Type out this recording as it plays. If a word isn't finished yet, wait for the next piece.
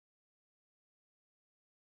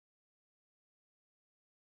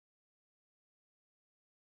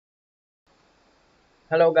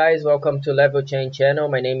Hello guys, welcome to Level Change channel.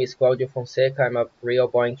 My name is Claudio Fonseca. I'm a real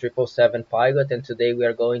Boeing 777 pilot, and today we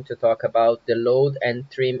are going to talk about the load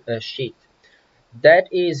and trim sheet. That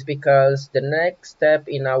is because the next step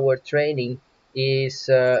in our training is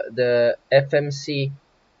the FMC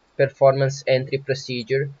performance entry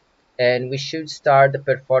procedure, and we should start the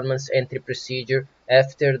performance entry procedure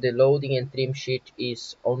after the loading and trim sheet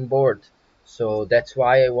is on board. So that's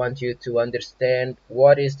why I want you to understand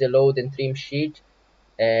what is the load and trim sheet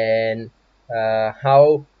and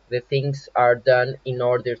how the things are done in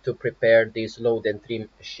order to prepare this load and trim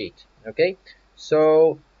sheet. Okay,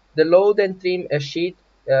 so the load and trim sheet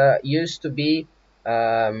used to be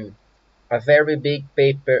a very big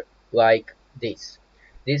paper like this.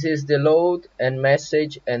 This is the load and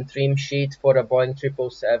message and trim sheet for a Boeing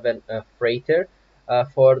 777 freighter.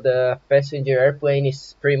 For the passenger airplane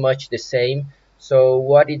is pretty much the same. So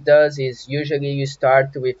what it does is usually you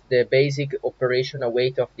start with the basic operational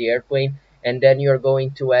weight of the airplane, and then you're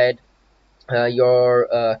going to add your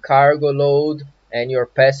cargo load and your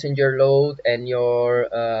passenger load and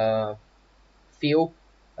your fuel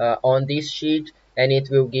on this sheet, and it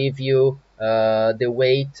will give you the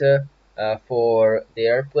weight for the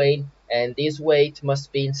airplane, and this weight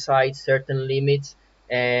must be inside certain limits,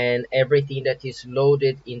 and everything that is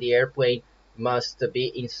loaded in the airplane must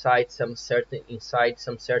be inside some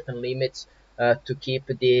certain limits to keep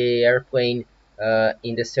the airplane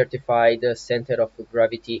in the certified center of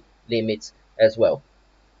gravity limits as well.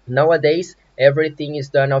 Nowadays, everything is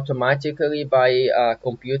done automatically by a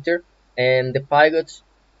computer, and the pilots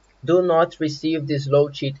do not receive this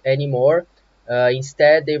load sheet anymore.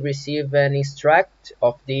 Instead, they receive an extract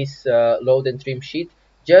of this load and trim sheet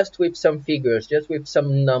just with some figures, just with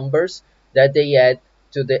some numbers that they add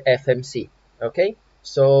to the FMC. Okay,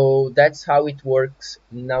 so that's how it works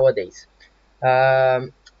nowadays.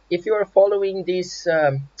 If you are following this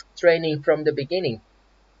training from the beginning,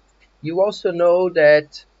 you also know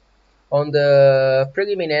that on the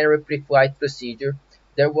preliminary pre-flight procedure,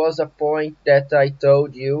 there was a point that I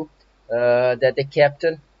told you that the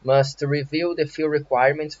captain must review the fuel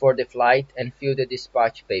requirements for the flight and fill the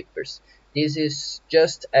dispatch papers. This is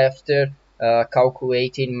just after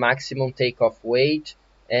calculating maximum takeoff weight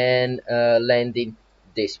and landing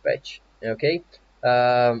dispatch. Okay,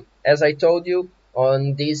 as I told you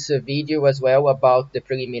on this video as well about the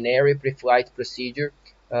preliminary pre-flight procedure,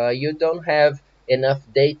 you don't have enough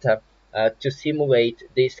data to simulate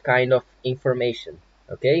this kind of information.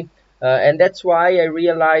 Okay, and that's why I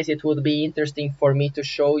realized it would be interesting for me to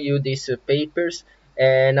show you these papers,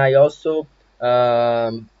 and I also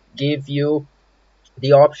give you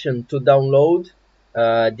the option to download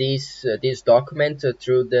this document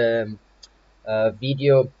through the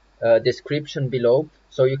video description below.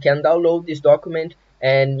 So you can download this document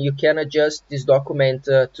and you can adjust this document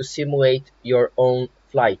to simulate your own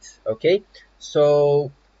flights. Okay,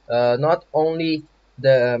 so not only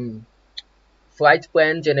the flight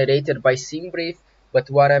plan generated by SimBrief, but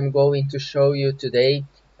what I'm going to show you today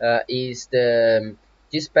is the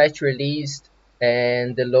dispatch released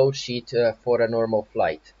and the load sheet for a normal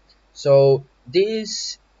flight. So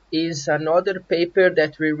this is another paper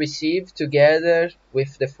that we received together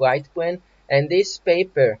with the flight plan, and this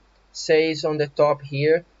paper says on the top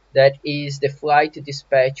here that is the flight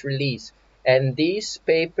dispatch release, and this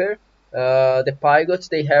paper the pilots,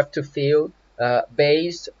 they have to fill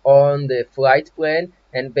based on the flight plan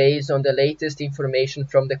and based on the latest information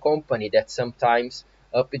from the company that sometimes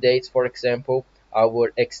updates, for example,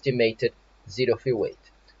 our estimated zero fuel weight.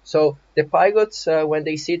 So the pilots, when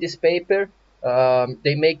they see this paper,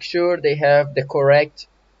 they make sure they have the correct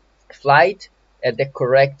flight at the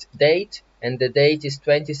correct date, and the date is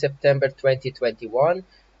 20 September 2021.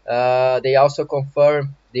 They also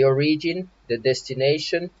confirm the origin, the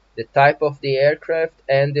destination, the type of the aircraft,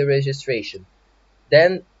 and the registration.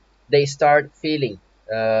 Then they start filling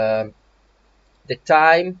the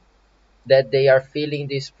time that they are filling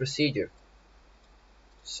this procedure.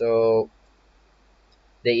 So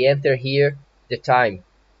they enter here the time.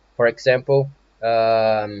 For example,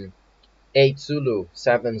 8 Zulu,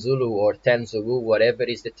 7 Zulu, or 10 Zulu, whatever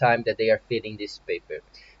is the time that they are filling this paper.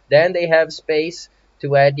 Then they have space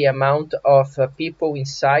to add the amount of people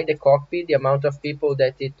inside the cockpit, the amount of people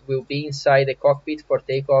that it will be inside the cockpit for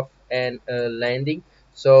takeoff and landing.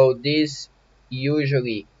 So this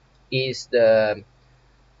usually is the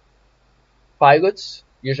pilots,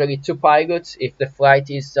 usually 2 pilots. If the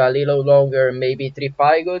flight is a little longer, maybe 3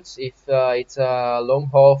 pilots. If it's a long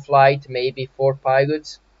haul flight, maybe 4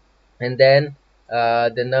 pilots. And then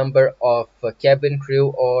the number of cabin crew,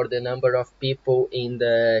 or the number of people in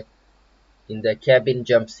the cabin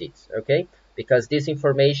jump seats. Okay, because this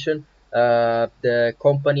information the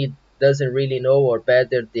company doesn't really know, or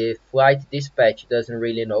better, the flight dispatch doesn't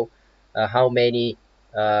really know how many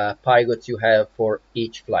pilots you have for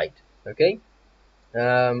each flight. Okay.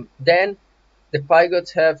 Then the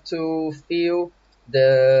pilots have to fill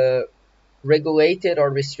the regulated or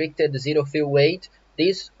restricted zero fuel weight.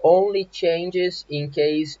 This only changes in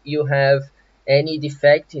case you have any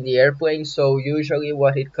defect in the airplane. So usually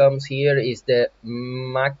what it comes here is the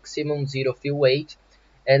maximum zero fuel weight,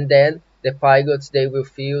 and then the pilots, they will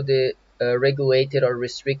fill the regulated or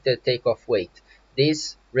restricted takeoff weight.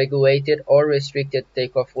 This regulated or restricted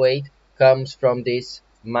takeoff weight comes from this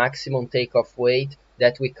maximum takeoff weight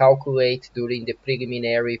that we calculate during the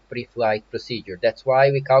preliminary pre-flight procedure. That's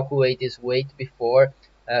why we calculate this weight before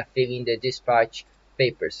filling the dispatch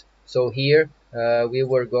papers. So here we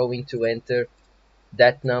were going to enter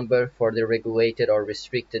that number for the regulated or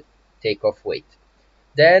restricted takeoff weight.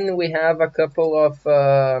 Then we have a couple of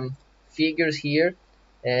figures here,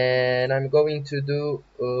 and I'm going to do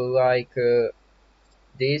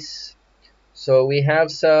this. So we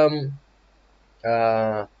have some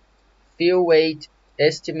fuel weight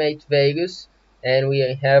estimate values, and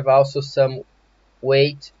we have also some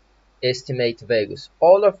weight estimate values.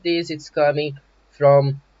 All of this is coming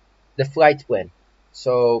from the flight plan.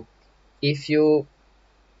 So if you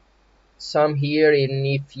sum here, and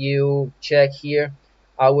if you check here,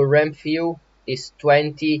 our ramp fuel is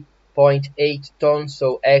 20.8 tons,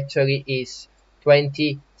 so actually is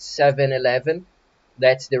 2711.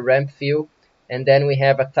 That's the ramp fuel. And then we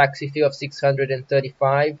have a taxi fuel of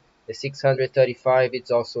 635. The 635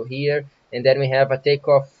 is also here. And then we have a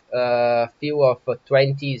takeoff fuel of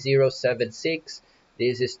 20076.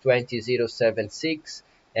 This is 20076.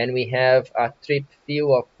 And we have a trip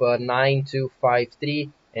fuel of 9253,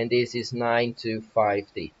 and this is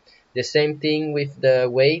 9253. The same thing with the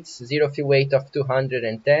weights. Zero fuel weight of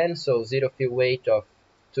 210, so zero fuel weight of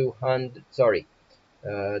 200, sorry,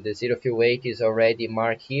 the zero fuel weight is already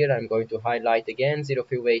marked here. I'm going to highlight again, zero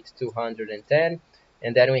fuel weight 210.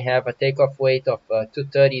 And then we have a takeoff weight of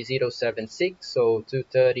 230.076, so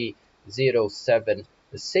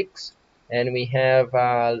 230.076. And we have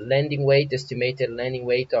a landing weight, estimated landing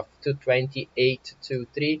weight of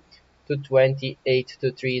 228.23.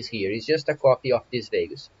 228.23 is here. It's just a copy of these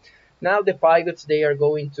values. Now the pilots, they are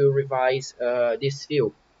going to revise this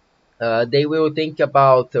fuel. They will think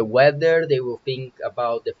about the weather, they will think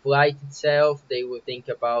about the flight itself, they will think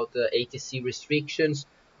about ATC restrictions,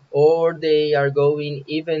 or they are going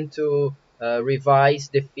even to revise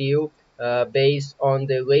the fuel based on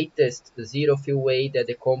the latest zero fuel weight that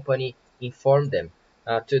the company informed them.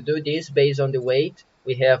 To do this based on the weight,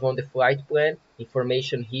 we have on the flight plan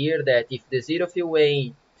information here that if the zero fuel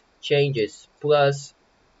weight changes plus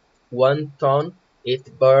 1 ton,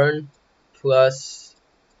 it burn plus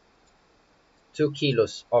 2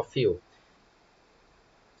 kilos of fuel.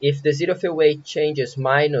 If the zero fuel weight changes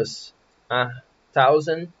minus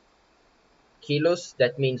 1,000 kilos,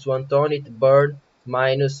 that means 1 ton, it burned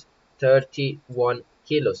minus 31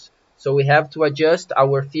 kilos. So we have to adjust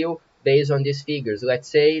our fuel based on these figures. Let's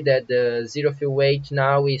say that the zero fuel weight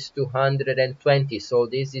now is 220, so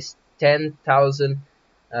this is 10,000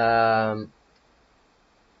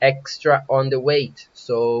 extra on the weight.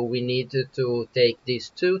 So we need to take these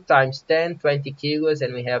 2 times 10, 20 kilos,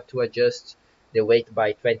 and we have to adjust the weight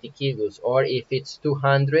by 20 kilos. Or if it's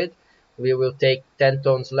 200, we will take 10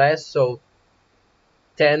 tons less, so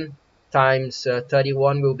 10 times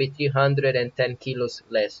 31 will be 310 kilos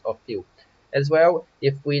less of fuel. As well,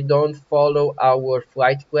 if we don't follow our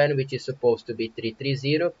flight plan, which is supposed to be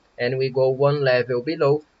 330, and we go one level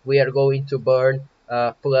below, we are going to burn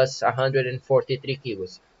plus 143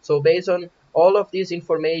 kilos. So based on all of this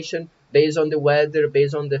information, based on the weather,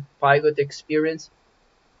 based on the pilot experience,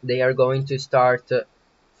 they are going to start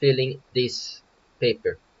filling this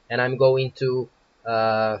paper. And I'm going to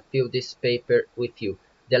fill this paper with you.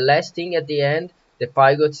 The last thing at the end, the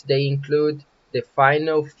pilots, they include the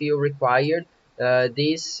final fuel required.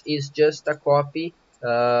 This is just a copy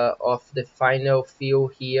of the final fuel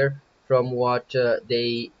here from what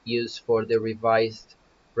they use for the revised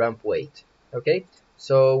ramp weight. Okay,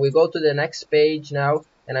 so we go to the next page now,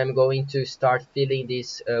 and I'm going to start filling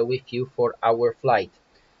this with you for our flight.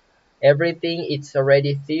 Everything it's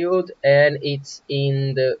already filled, and it's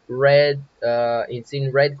in the red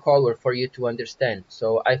color for you to understand.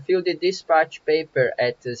 So I filled the dispatch paper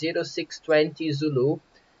at 0620 Zulu,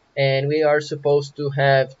 and we are supposed to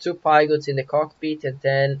have 2 pilots in the cockpit and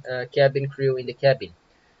 10 cabin crew in the cabin.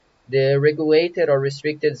 The regulated or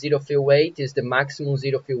restricted zero fuel weight is the maximum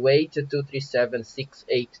zero fuel weight,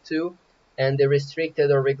 237,682. and the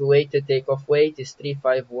restricted or regulated takeoff weight is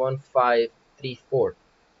 351534.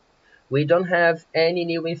 We don't have any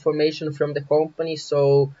new information from the company,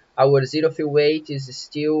 so our zero fuel weight is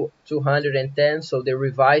still 210. So the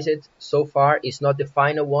revised so far is not the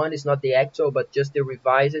final one, it's not the actual, but just the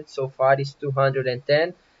revised so far is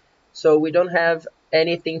 210. So we don't have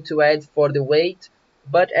anything to add for the weight,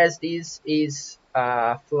 but as this is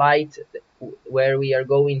a flight where we are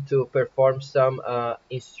going to perform some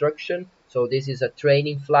instruction, so this is a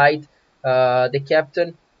training flight, the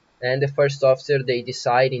captain and the first officer, they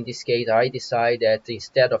decide, in this case I decide, that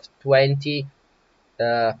instead of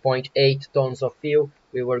 20.8 tons of fuel,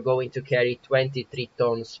 we were going to carry 23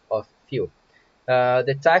 tons of fuel.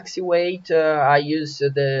 The taxi weight, I use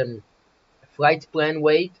the flight plan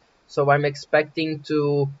weight, so I'm expecting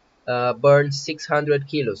to burn 600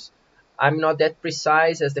 kilos. I'm not that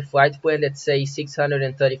precise as the flight plan that says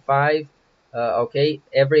 635. Okay,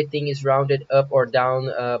 everything is rounded up or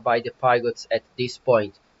down by the pilots at this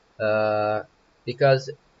point,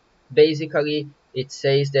 because basically it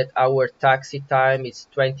says that our taxi time is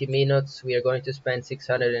 20 minutes. We are going to spend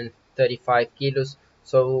 635 kilos,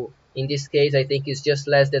 so in this case I think it's just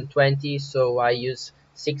less than 20, so I use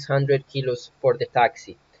 600 kilos for the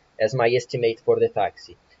taxi as my estimate for the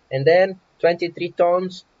taxi. And then 23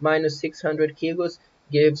 tons minus 600 kilos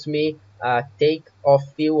gives me a take-off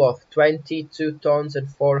fuel of 22 tons and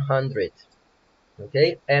 400.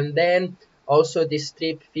 Okay, and then also the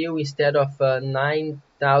strip fuel, instead of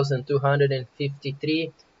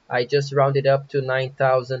 9,253, I just rounded up to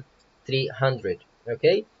 9,300.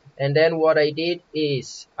 Okay, and then what I did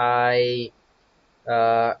is I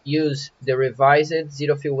use the revised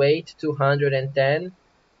zero fuel weight 210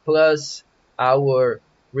 plus our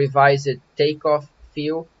revised takeoff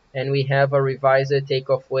fuel, and we have a revised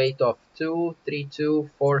takeoff weight of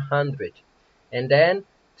 232,400, and then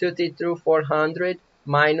 232,400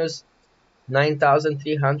 minus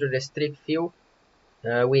 9,300 strip fuel,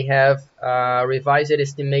 we have a revised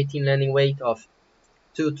estimating landing weight of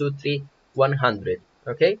 223,100.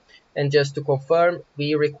 Okay, and just to confirm,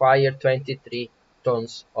 we require 23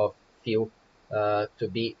 tons of fuel to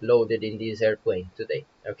be loaded in this airplane today.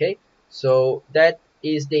 Okay, so that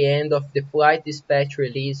is the end of the flight dispatch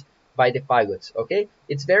release by the pilots. Okay,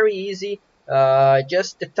 it's very easy,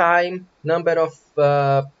 just the time, number of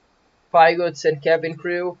pilots and cabin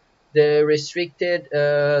crew, the restricted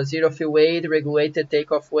zero fuel weight, regulated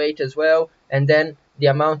takeoff weight as well, and then the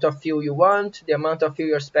amount of fuel you want, the amount of fuel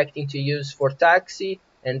you're expecting to use for taxi,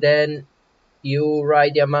 and then you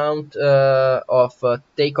write the amount of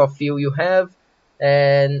takeoff fuel you have,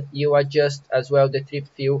 and you adjust as well the trip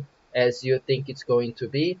fuel as you think it's going to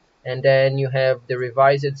be, and then you have the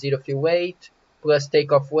revised zero fuel weight plus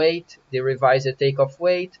takeoff weight, the revised takeoff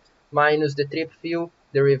weight minus the trip fuel,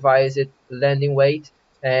 the revised landing weight,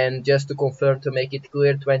 and just to confirm, to make it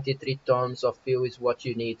clear, 23 tons of fuel is what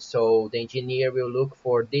you need. So the engineer will look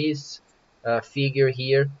for this figure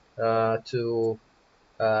here to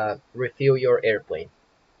refuel your airplane.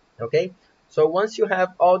 Okay, so once you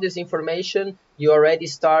have all this information, you already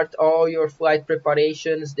start all your flight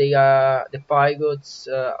preparations. The pilots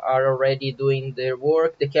are already doing their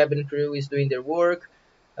work, the cabin crew is doing their work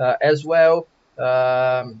as well.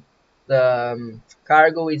 The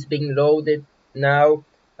cargo is being loaded now.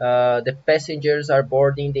 The passengers are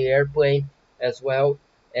boarding the airplane as well,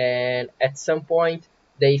 and at some point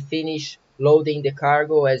they finish loading the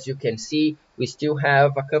cargo. As you can see, we still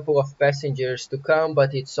have a couple of passengers to come,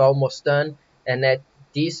 but it's almost done, and at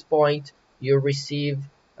this point you receive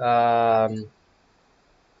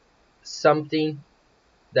something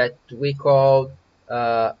that we call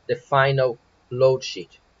the final load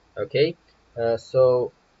sheet. Okay,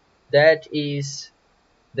 so that is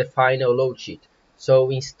the final load sheet. So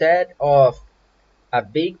instead of a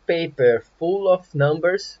big paper full of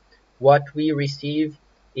numbers, what we receive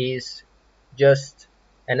is just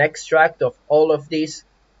an extract of all of this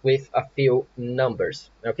with a few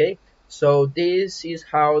numbers. Okay, so this is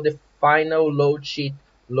how the final load sheet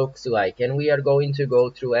looks like, and we are going to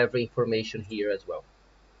go through every information here as well.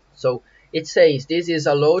 So it says this is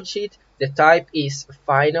a load sheet, the type is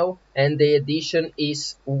final, and the edition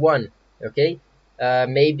is 1. Okay,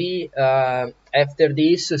 maybe after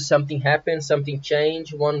this something happened, something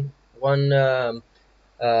changed, one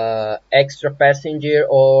extra passenger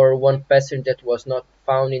or one passenger that was not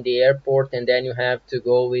found in the airport, and then you have to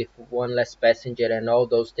go with one less passenger and all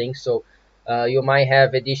those things. So you might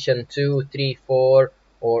have edition 2, 3, 4,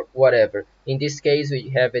 or whatever. In this case we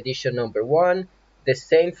have edition number 1, the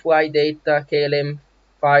same flight data, KLM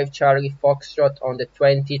 5 Charlie Foxtrot on the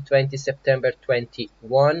 20 September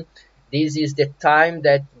 21, This is the time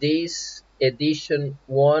that this edition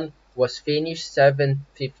 1 was finished,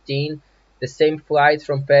 7:15. The same flight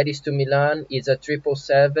from Paris to Milan is a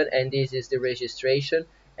 777, and this is the registration.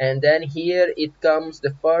 And then here it comes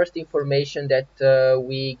the first information that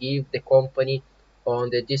we give the company on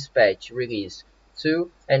the dispatch release,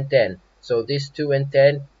 2 and 10. So this 2 and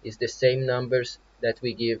 10 is the same numbers that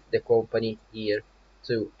we give the company here,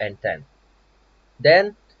 2 and 10.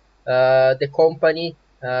 Then the company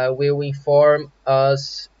will inform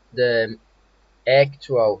us the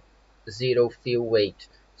actual zero fuel weight.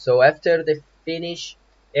 So after they finish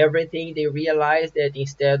everything, they realize that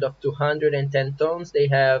instead of 210 tons, they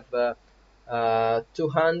have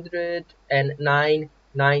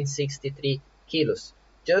 209,963 kilos,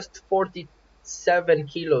 just 47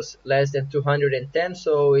 kilos less than 210.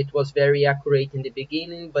 So it was very accurate in the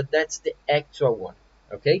beginning, but that's the actual one.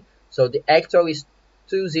 Okay, so the actual is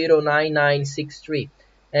 209,963.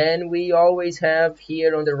 And we always have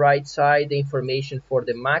here on the right side the information for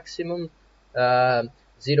the maximum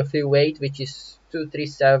zero fuel weight, which is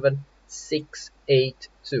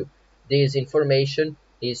 237,682. This information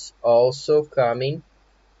is also coming,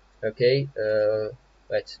 okay,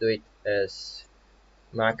 let's do it as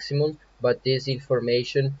maximum, but this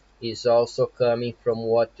information is also coming from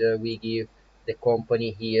what we give the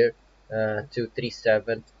company here,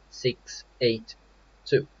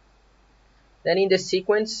 237,682. Then in the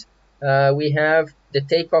sequence, we have the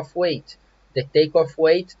takeoff weight. The takeoff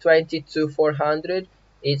weight 22,400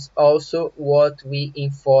 is also what we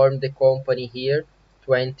inform the company here,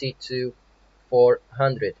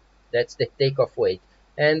 22,400. That's the takeoff weight.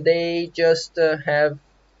 And they just have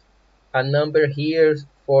a number here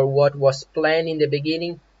for what was planned in the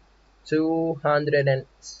beginning,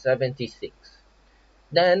 276.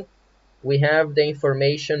 Then we have the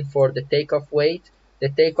information for the takeoff weight. The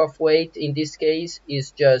takeoff weight in this case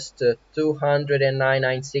is just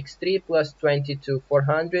 209,963 plus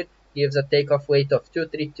 22,400 gives a takeoff weight of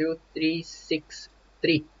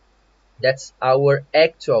 232,363. That's our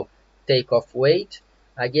actual takeoff weight.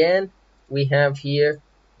 Again, we have here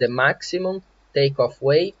the maximum takeoff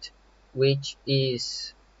weight, which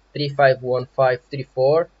is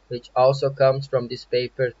 351534, which also comes from this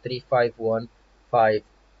paper,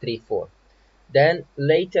 351534. Then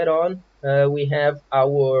later on, we have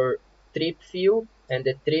our trip fuel, and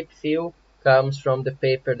the trip fuel comes from the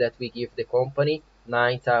paper that we give the company,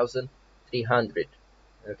 9,300.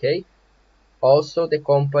 Okay. Also, the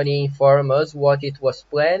company informed us what it was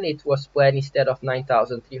planned. It was planned instead of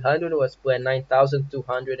 9,300, it was planned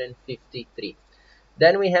 9,253.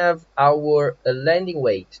 Then we have our landing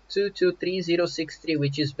weight, 223,063,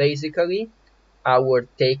 which is basically our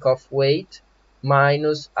takeoff weight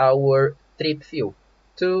minus our trip fuel,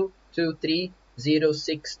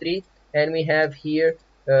 223,063. And we have here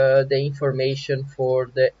the information for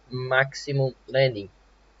the maximum landing,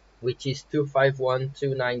 which is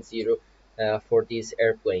 251,290 for this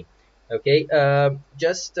airplane. Okay,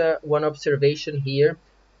 just one observation here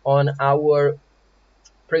on our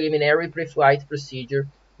preliminary pre-flight procedure.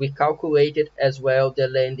 We calculated as well the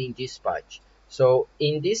landing dispatch. So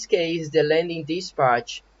in this case, the landing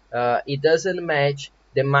dispatch, it doesn't match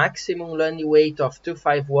the maximum landing weight of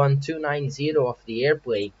 251,290 of the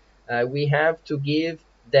airplane. We have to give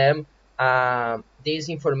them this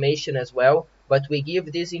information as well, but we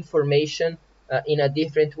give this information in a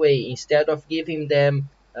different way. Instead of giving them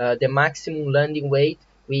the maximum landing weight,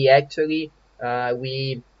 we actually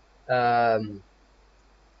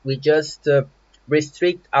we just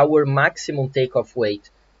restrict our maximum takeoff weight.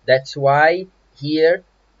 That's why here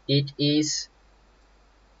it is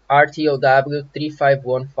RTOW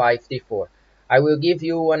 351534. I will give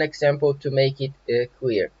you one example to make it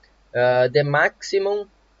clear. The maximum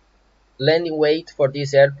landing weight for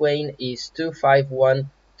this airplane is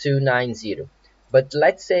 251,290. But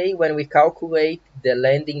let's say when we calculate the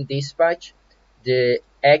landing dispatch, the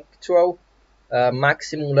actual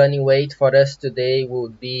maximum landing weight for us today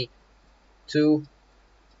would be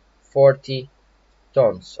 240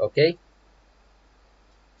 tons. Okay,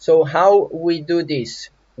 so how we do this?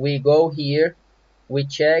 We go here, we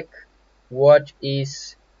check what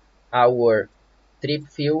is our trip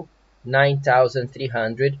fuel,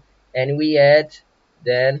 9,300, and we add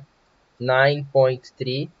then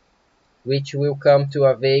 9.3, which will come to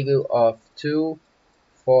a value of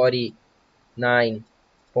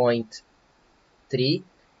 249.3,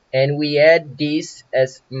 and we add this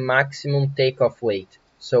as maximum takeoff weight.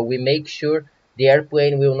 So we make sure the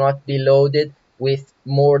airplane will not be loaded with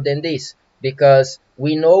more than this, because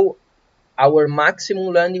we know our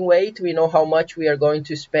maximum landing weight, we know how much we are going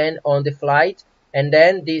to spend on the flight, and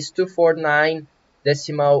then this 249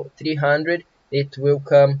 decimal 300, it will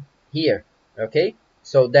come here. Okay,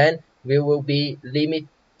 so then we will be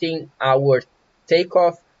limiting our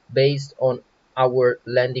takeoff based on our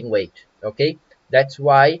landing weight. Okay, that's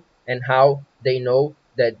why and how they know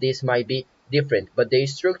that this might be different, but the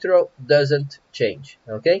structural doesn't change.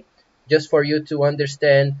 Okay, just for you to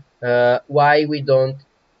understand why we don't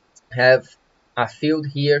have a field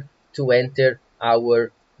here to enter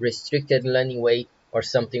our restricted landing weight or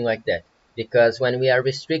something like that, because when we are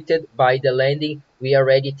restricted by the landing, we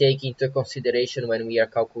already take into consideration when we are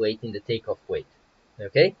calculating the takeoff weight.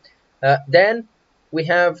 Okay, then we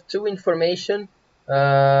have two information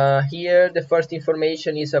here. The first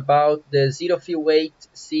information is about the zero fuel weight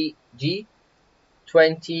CG,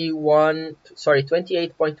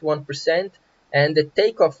 28.1%, and the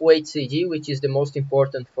takeoff weight CG, which is the most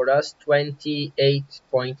important for us,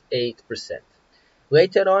 28.8%.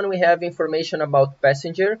 Later on, we have information about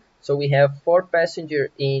passenger. So we have 4 passengers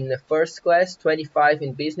in first class, 25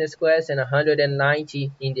 in business class, and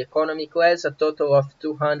 190 in the economy class, a total of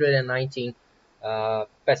 219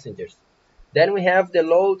 passengers. Then we have the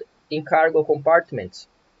load in cargo compartments.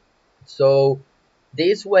 So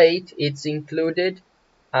this weight, it's included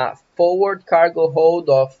a forward cargo hold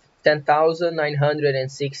of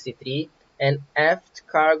 10,963 and aft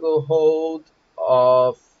cargo hold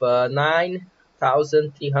of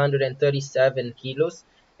 9,337 kilos,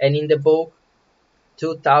 and in the bulk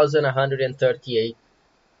 2,138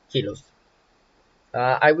 kilos.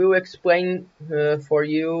 I will explain for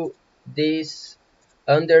you this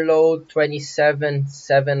underload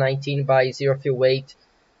 27,719 by zero fuel weight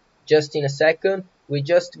just in a second. We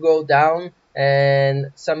just go down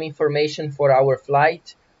and some information for our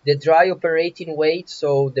flight. The dry operating weight,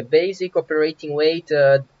 so the basic operating weight,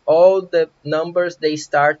 all the numbers they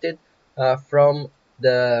started from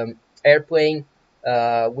the airplane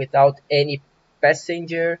without any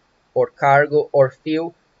passenger or cargo or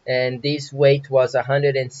fuel, and this weight was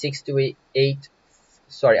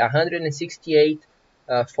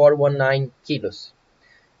 168,419 kilos.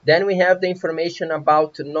 Then we have the information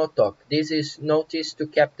about NOTOC. This is notice to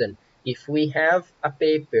captain. If we have a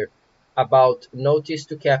paper about notice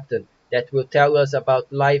to captain that will tell us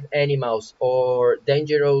about live animals or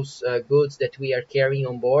dangerous goods that we are carrying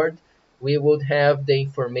on board, we would have the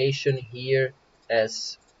information here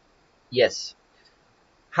as yes.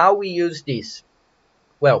 How we use this?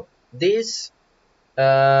 Well, this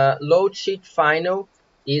load sheet final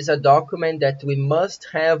is a document that we must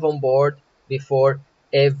have on board before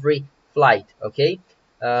every flight. Okay,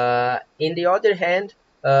 in the other hand,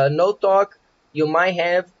 NOTOC you might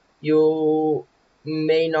have, you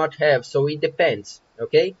may not have, so it depends.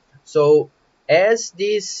 Okay, so as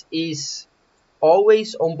this is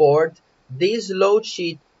always on board, this load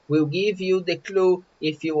sheet will give you the clue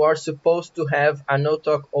if you are supposed to have a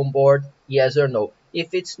NOTOC on board, yes or no.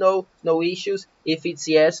 If it's no, no issues. If it's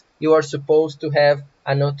yes, you are supposed to have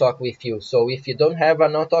a NOTOC with you. So if you don't have a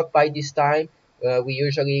NOTOC by this time, we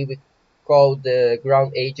usually call the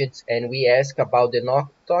ground agents and we ask about the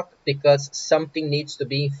NOTOC because something needs to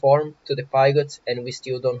be informed to the pilots and we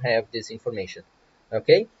still don't have this information.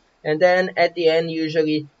 Okay, and then at the end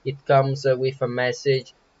usually it comes with a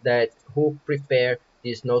message that who prepared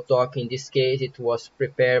this NOTOC. In this case it was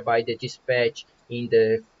prepared by the dispatch in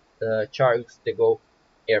the Charles de Gaulle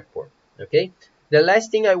airport. Okay, the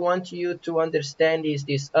last thing I want you to understand is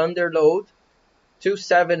this underload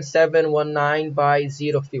 27719 by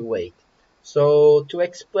zero fuel weight. So to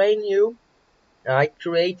explain you, I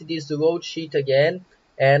create this load sheet again,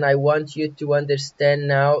 and I want you to understand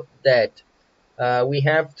now that we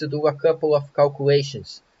have to do a couple of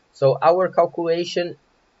calculations. So our calculation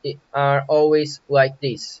are always like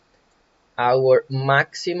this. Our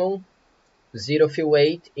maximum zero fuel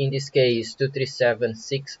weight, in this case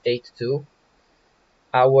 237,682.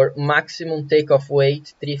 Our maximum takeoff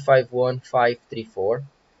weight 351,534.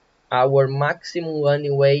 Our maximum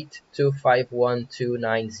landing weight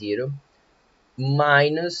 251,290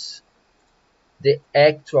 minus the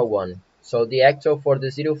actual one. So the actual for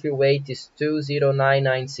the zero fuel weight is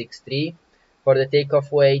 209,963. For the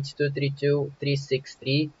takeoff weight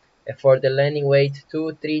 232,363. And for the landing weight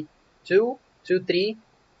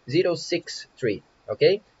 232,063.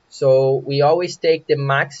 Okay, so we always take the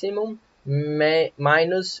maximum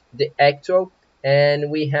minus the actual,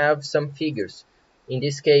 and we have some figures. In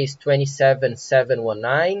this case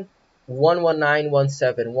 27,719,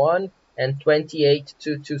 119,171, and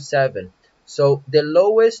 28,227. So the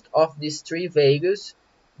lowest of these three values,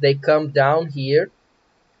 they come down here.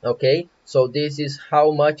 Okay, so this is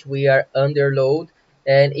how much we are under load,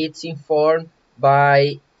 and it's informed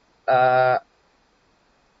by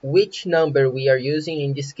which number we are using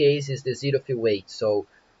in this case is the zero fuel weight. So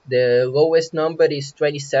the lowest number is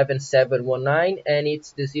 27,719 and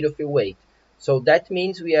it's the zero fuel weight. So that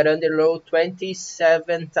means we are under load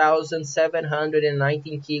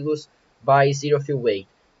 27,719 kilos by zero fuel weight.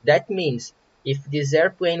 That means if this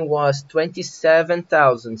airplane was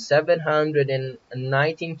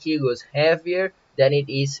 27,719 kilos heavier than it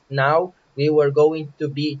is now, we were going to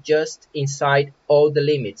be just inside all the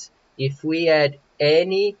limits. If we had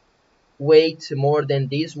any weight more than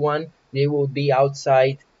this one, we will be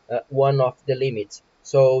outside one of the limits.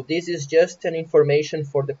 So this is just an information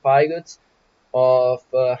for the pilots of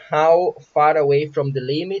how far away from the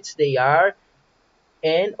limits they are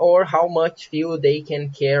and or how much fuel they can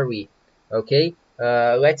carry. Okay,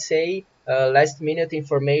 let's say last minute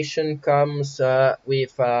information comes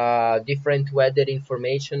with different weather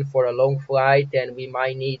information for a long flight, and we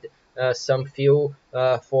might need some fuel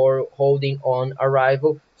for holding on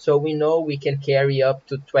arrival. So we know we can carry up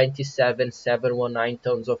to 27,719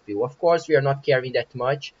 tons of fuel. Of course, we are not carrying that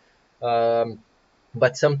much.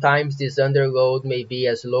 But sometimes this underload may be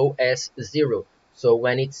as low as 0. So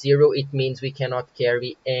when it's 0, it means we cannot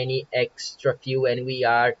carry any extra fuel and we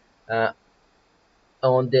are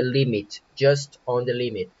on the limit, just on the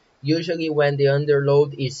limit. Usually when the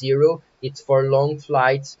underload is 0, it's for long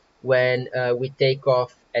flights when we take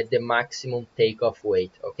off at the maximum takeoff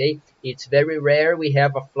weight. Okay, it's very rare we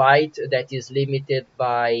have a flight that is limited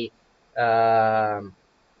by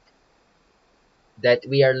that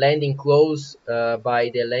we are landing close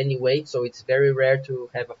by the landing weight, so it's very rare to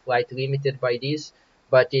have a flight limited by this,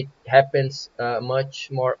 but it happens much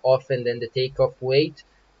more often than the takeoff weight,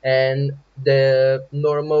 and the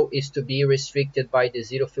normal is to be restricted by the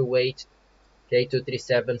zero fuel weight, okay,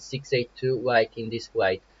 237682, like in this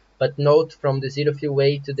flight. But note, from the zero fuel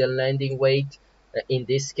weight to the landing weight, in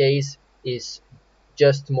this case, is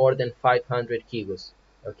just more than 500 kilos.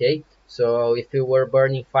 Okay, so if we were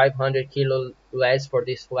burning 500 kilo less for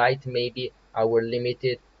this flight, maybe our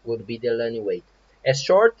limited would be the landing weight. As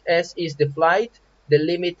short as is the flight, the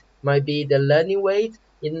limit might be the landing weight.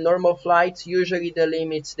 In normal flights, usually the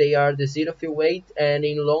limits they are the zero fuel weight, and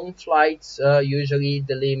in long flights, usually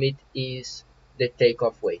the limit is the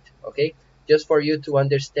takeoff weight. Okay, just for you to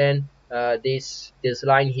understand this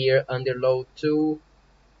line here under load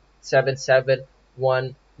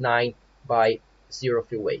 27719 by zero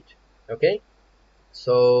fuel weight. Okay,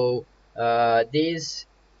 so this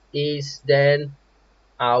is then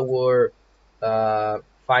our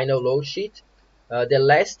final load sheet. The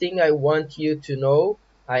last thing I want you to know,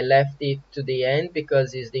 I left it to the end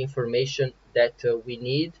because it's the information that we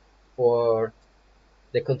need for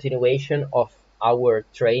the continuation of our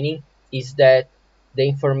training, is that the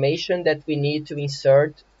information that we need to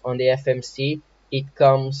insert on the FMC, it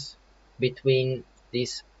comes between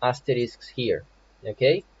these asterisks here.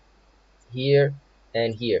 Okay, here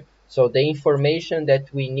and here. So the information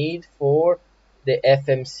that we need for the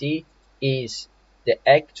FMC is the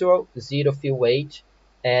actual zero fuel weight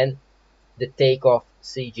and the takeoff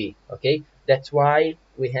CG. Okay, that's why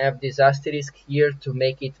we have this asterisk here to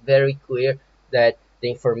make it very clear that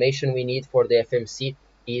the information we need for the FMC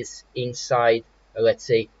is inside, let's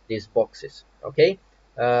say, these boxes. Okay,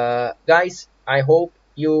 guys, I hope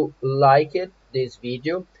you like it, this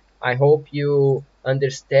video. I hope you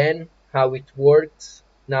understand how it works.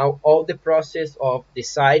 Now, all the process of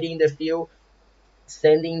deciding the fuel,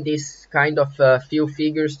 sending this kind of fuel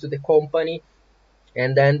figures to the company,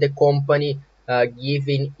 and then the company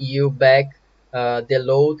giving you back the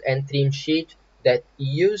load and trim sheet that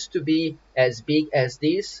used to be as big as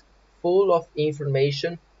this, full of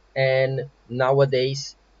information, and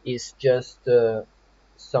nowadays is just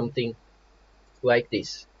something like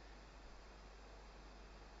this.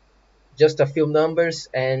 Just a few numbers,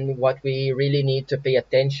 and what we really need to pay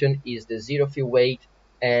attention is the zero fuel weight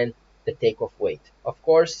and the takeoff weight. Of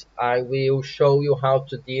course, I will show you how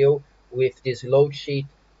to deal with this load sheet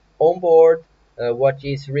on board, what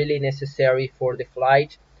is really necessary for the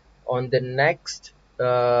flight on the next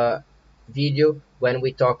video when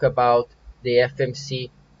we talk about the FMC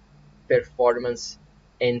performance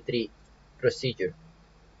entry procedure.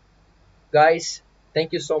 Guys,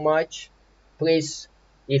 thank you so much. Please,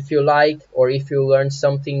 if you like or if you learned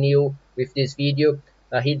something new with this video,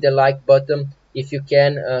 hit the like button. If you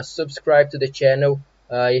can, subscribe to the channel.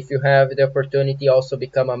 If you have the opportunity, also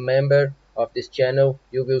become a member of this channel.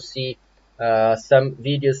 You will see some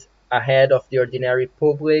videos ahead of the ordinary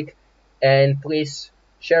public. And please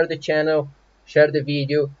share the channel, share the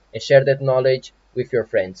video, and share that knowledge with your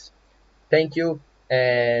friends. Thank you,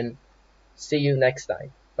 and see you next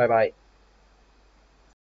time. Bye bye.